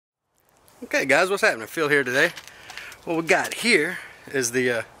Okay guys, what's happening? Phil here today. What we got here is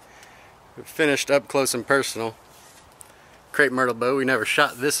the finished up close and personal Crepe Myrtle bow. We never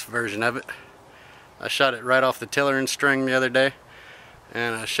shot this version of it. I shot it right off the tiller and string the other day,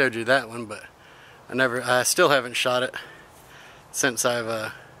 and I showed you that one, but I still haven't shot it since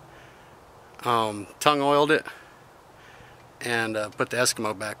I've tongue oiled it and put the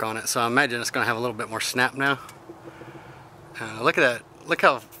Eskimo back on it. So I imagine it's going to have a little bit more snap now. Look at that. Look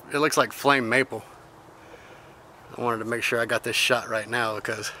how it looks like flame maple. I wanted to make sure I got this shot right now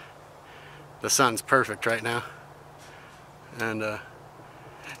because the sun's perfect right now. And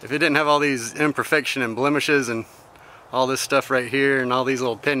if it didn't have all these imperfection and blemishes and all this stuff right here and all these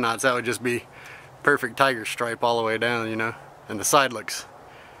little pin knots, that would just be perfect tiger stripe all the way down, you know. And the side looks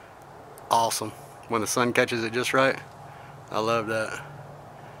awesome when the sun catches it just right. I love that.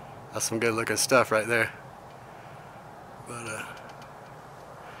 That's some good looking stuff right there. But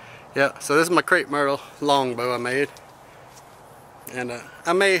yeah, so this is my Crepe Myrtle Longbow I made, and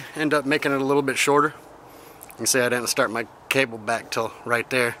I may end up making it a little bit shorter. You can see I didn't start my cable back till right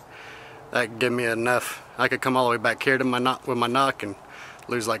there. That could give me enough. I could come all the way back here to my knock with my knock and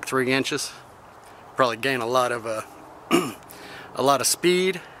lose like 3 inches. Probably gain a lot of a lot of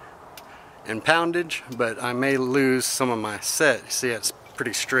speed and poundage, but I may lose some of my set. You see, it's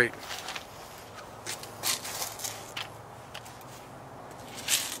pretty straight.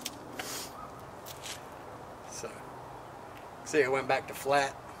 So, see, I went back to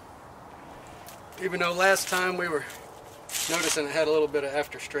flat. Even though last time we were noticing it had a little bit of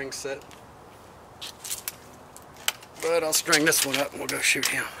after string set. But I'll string this one up and we'll go shoot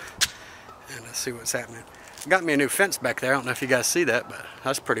him and see what's happening. Got me a new fence back there. I don't know if you guys see that, but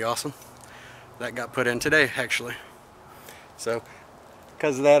that's pretty awesome. That got put in today, actually. So,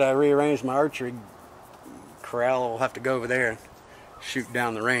 because of that, I rearranged my archery corral. We'll have to go over there and shoot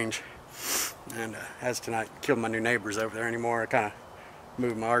down the range. And as tonight, killed my new neighbors over there anymore, I kind of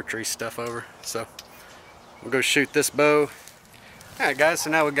moved my archery stuff over. So, we'll go shoot this bow. Alright guys, so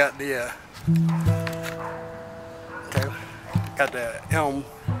now we got the elm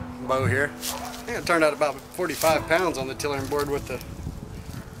bow here. I think it turned out about 45 pounds on the tillering board with the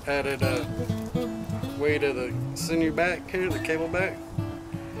added weight of the sinew back here, the cable back.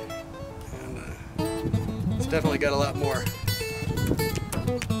 And it's definitely got a lot more,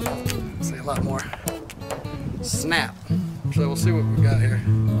 say a lot more snap. So we'll see what we got here.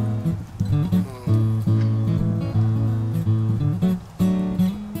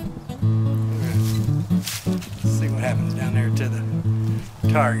 Let's see what happens down there to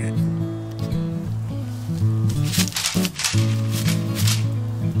the target.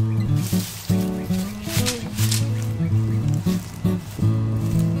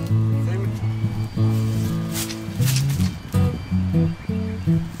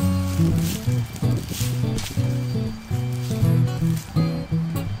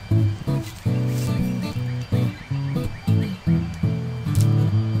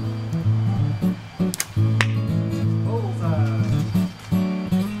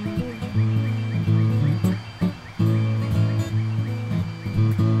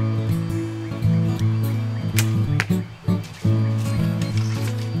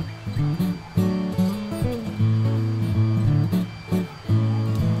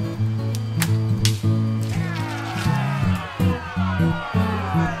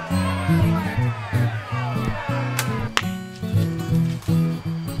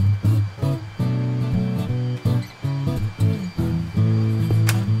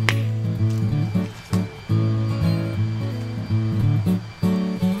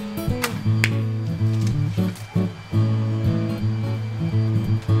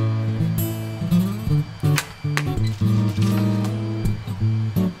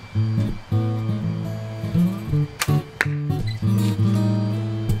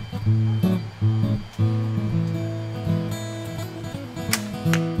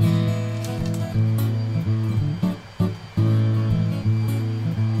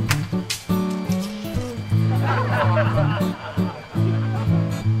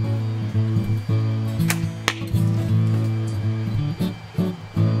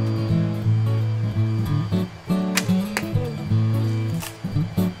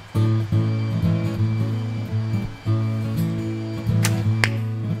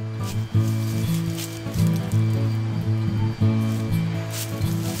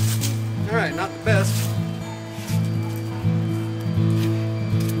 Alright, not the best,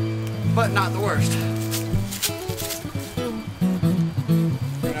 but not the worst.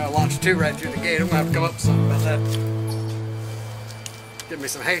 You know, I launched 2 right through the gate. I'm gonna have to come up with something about that. Give me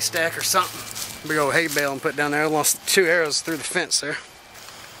some haystack or something. Big old hay bale and put down there. I lost 2 arrows through the fence there.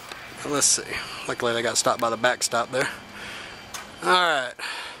 Let's see. Luckily they got stopped by the backstop there. Alright.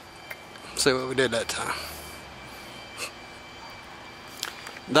 Let's see what we did that time.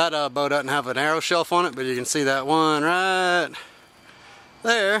 That bow doesn't have an arrow shelf on it, but you can see that one right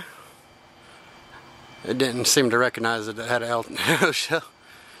there. It didn't seem to recognize that it had an arrow shelf.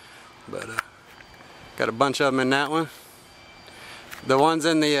 But got a bunch of them in that one. The ones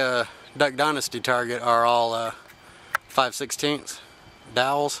in the Duck Dynasty target are all 5/16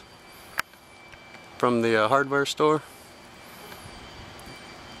 dowels from the hardware store.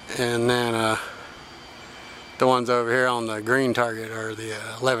 And then the ones over here on the green target are the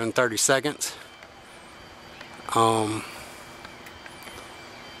 11/32.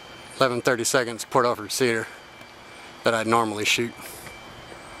 11/32 Port Orford cedar that I'd normally shoot.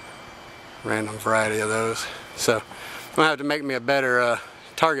 Random variety of those. So I'm gonna have to make me a better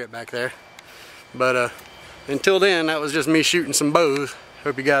target back there. But until then, that was just me shooting some bows.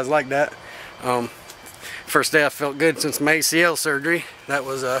 Hope you guys like that. First day I felt good since my ACL surgery. That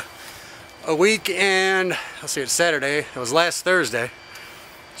was a week and, let's see, it's Saturday. It was last Thursday.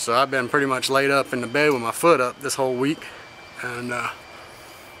 So I've been pretty much laid up in the bed with my foot up this whole week. And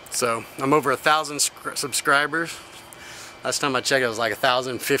so I'm over 1,000 subscribers. Last time I checked it was like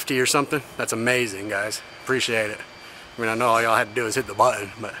 1,050 or something. That's amazing, guys. Appreciate it. I mean, I know all y'all had to do is hit the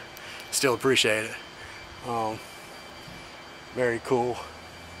button, but still appreciate it. Very cool.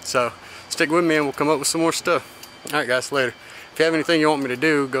 So stick with me and we'll come up with some more stuff. Alright guys, later. If you have anything you want me to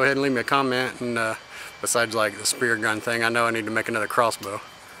do, go ahead and leave me a comment. And besides like the spear gun thing, I know I need to make another crossbow.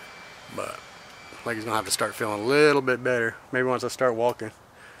 But like he's gonna have to start feeling a little bit better. Maybe once I start walking,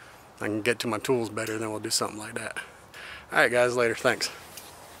 I can get to my tools better, then we'll do something like that. Alright guys, later. Thanks.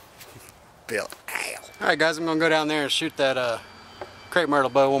 Bill. Alright guys, I'm gonna go down there and shoot that Crepe Myrtle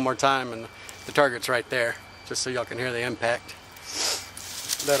bow one more time, and the target's right there, just so y'all can hear the impact.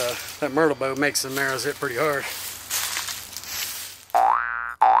 That myrtle bow makes some arrows hit pretty hard.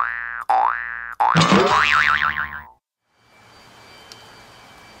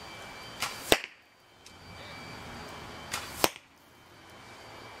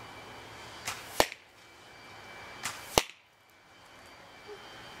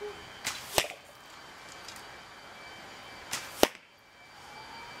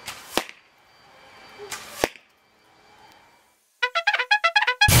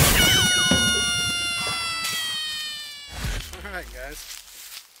 Alright guys,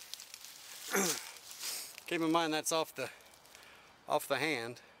 keep in mind that's off the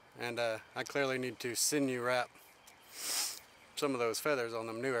hand, and I clearly need to sinew wrap some of those feathers on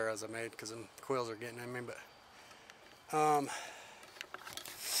them new arrows I made because them quills are getting in me. But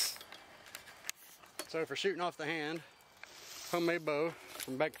so for shooting off the hand, homemade bow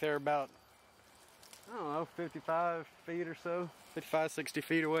from back there about, I don't know, 55 feet or so, 55, 60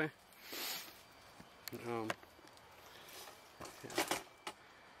 feet away.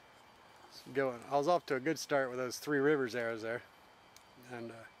 I was off to a good start with those Three Rivers arrows there,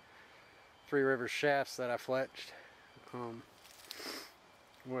 and Three Rivers shafts that I fletched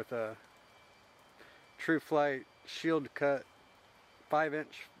with a True Flight shield cut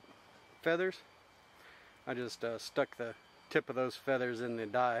 5-inch feathers. I just stuck the tip of those feathers in the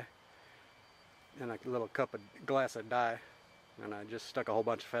dye, in a little glass of dye, and I just stuck a whole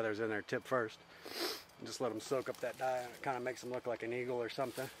bunch of feathers in there tip first. Just let them soak up that dye, and it kind of makes them look like an eagle or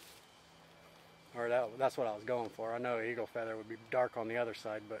something. Or that's what I was going for. I know an eagle feather would be dark on the other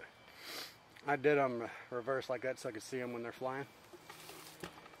side, but I did them reverse like that so I could see them when they're flying.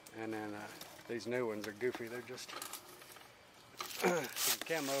 And then these new ones are goofy. They're just some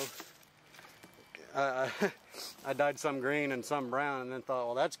camo. I dyed some green and some brown, and then thought,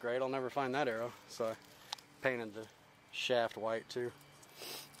 well, that's great. I'll never find that arrow. So I painted the shaft white too,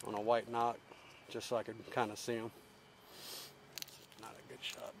 on a white knot, just so I could kind of see them. Not a good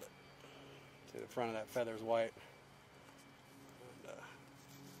shot, but see, the front of that feather is white.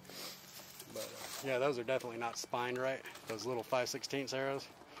 And, yeah, those are definitely not spined right. Those little 5/16 arrows.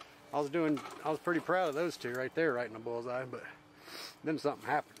 I was pretty proud of those two right there, right in the bullseye. But then something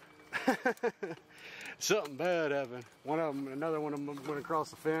happened. Something bad happened. Another one of them went across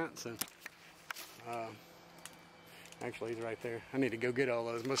the fence, and actually he's right there. I need to go get all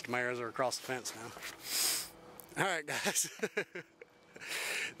those. Most of my arrows are across the fence now. All right, guys.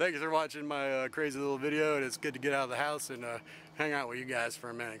 Thanks for watching my crazy little video, and it's good to get out of the house and hang out with you guys for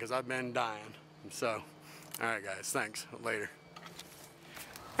a minute because I've been dying. So, alright guys, thanks. Later.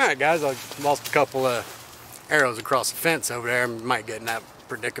 Alright guys, I lost a couple of arrows across the fence over there. I might get in that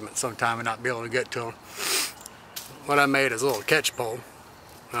predicament sometime and not be able to get to them. What I made is a little catch pole.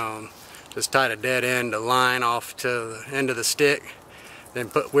 Just tied a dead end, a line off to the end of the stick, then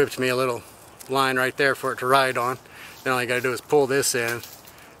whipped me a little line right there for it to ride on. Then all you gotta do is pull this in,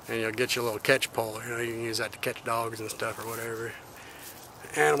 and you'll get your little catch pole. You know, you can use that to catch dogs and stuff or whatever.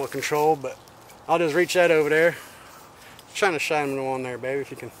 Animal control, but I'll just reach that over there. I'm trying to shine them on there, baby. If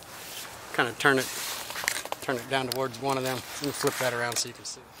you can kind of turn it down towards one of them. Let me flip that around so you can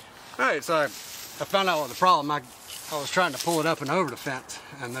see. All right, so I found out what the problem. I was trying to pull it up and over the fence,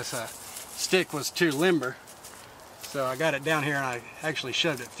 and this stick was too limber. So I got it down here, and I actually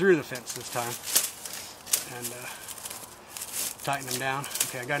shoved it through the fence this time. And tighten him down.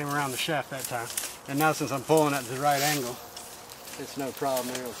 Okay, I got him around the shaft that time. And now since I'm pulling at the right angle, it's no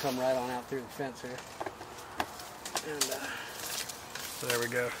problem. It'll come right on out through the fence here. And so there we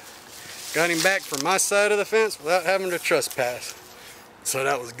go. Got him back from my side of the fence without having to trespass. So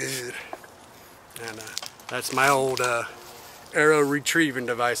that was good. And that's my old arrow retrieving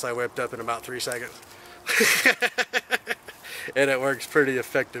device I whipped up in about 3 seconds. And it works pretty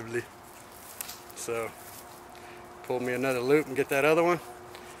effectively. So pull me another loop and get that other one,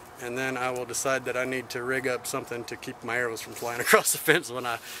 and then I will decide that I need to rig up something to keep my arrows from flying across the fence when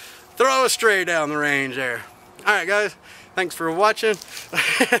I throw a stray down the range there. Alright guys, thanks for watching,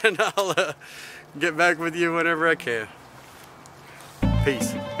 and I'll get back with you whenever I can.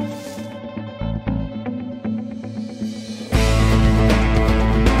 Peace.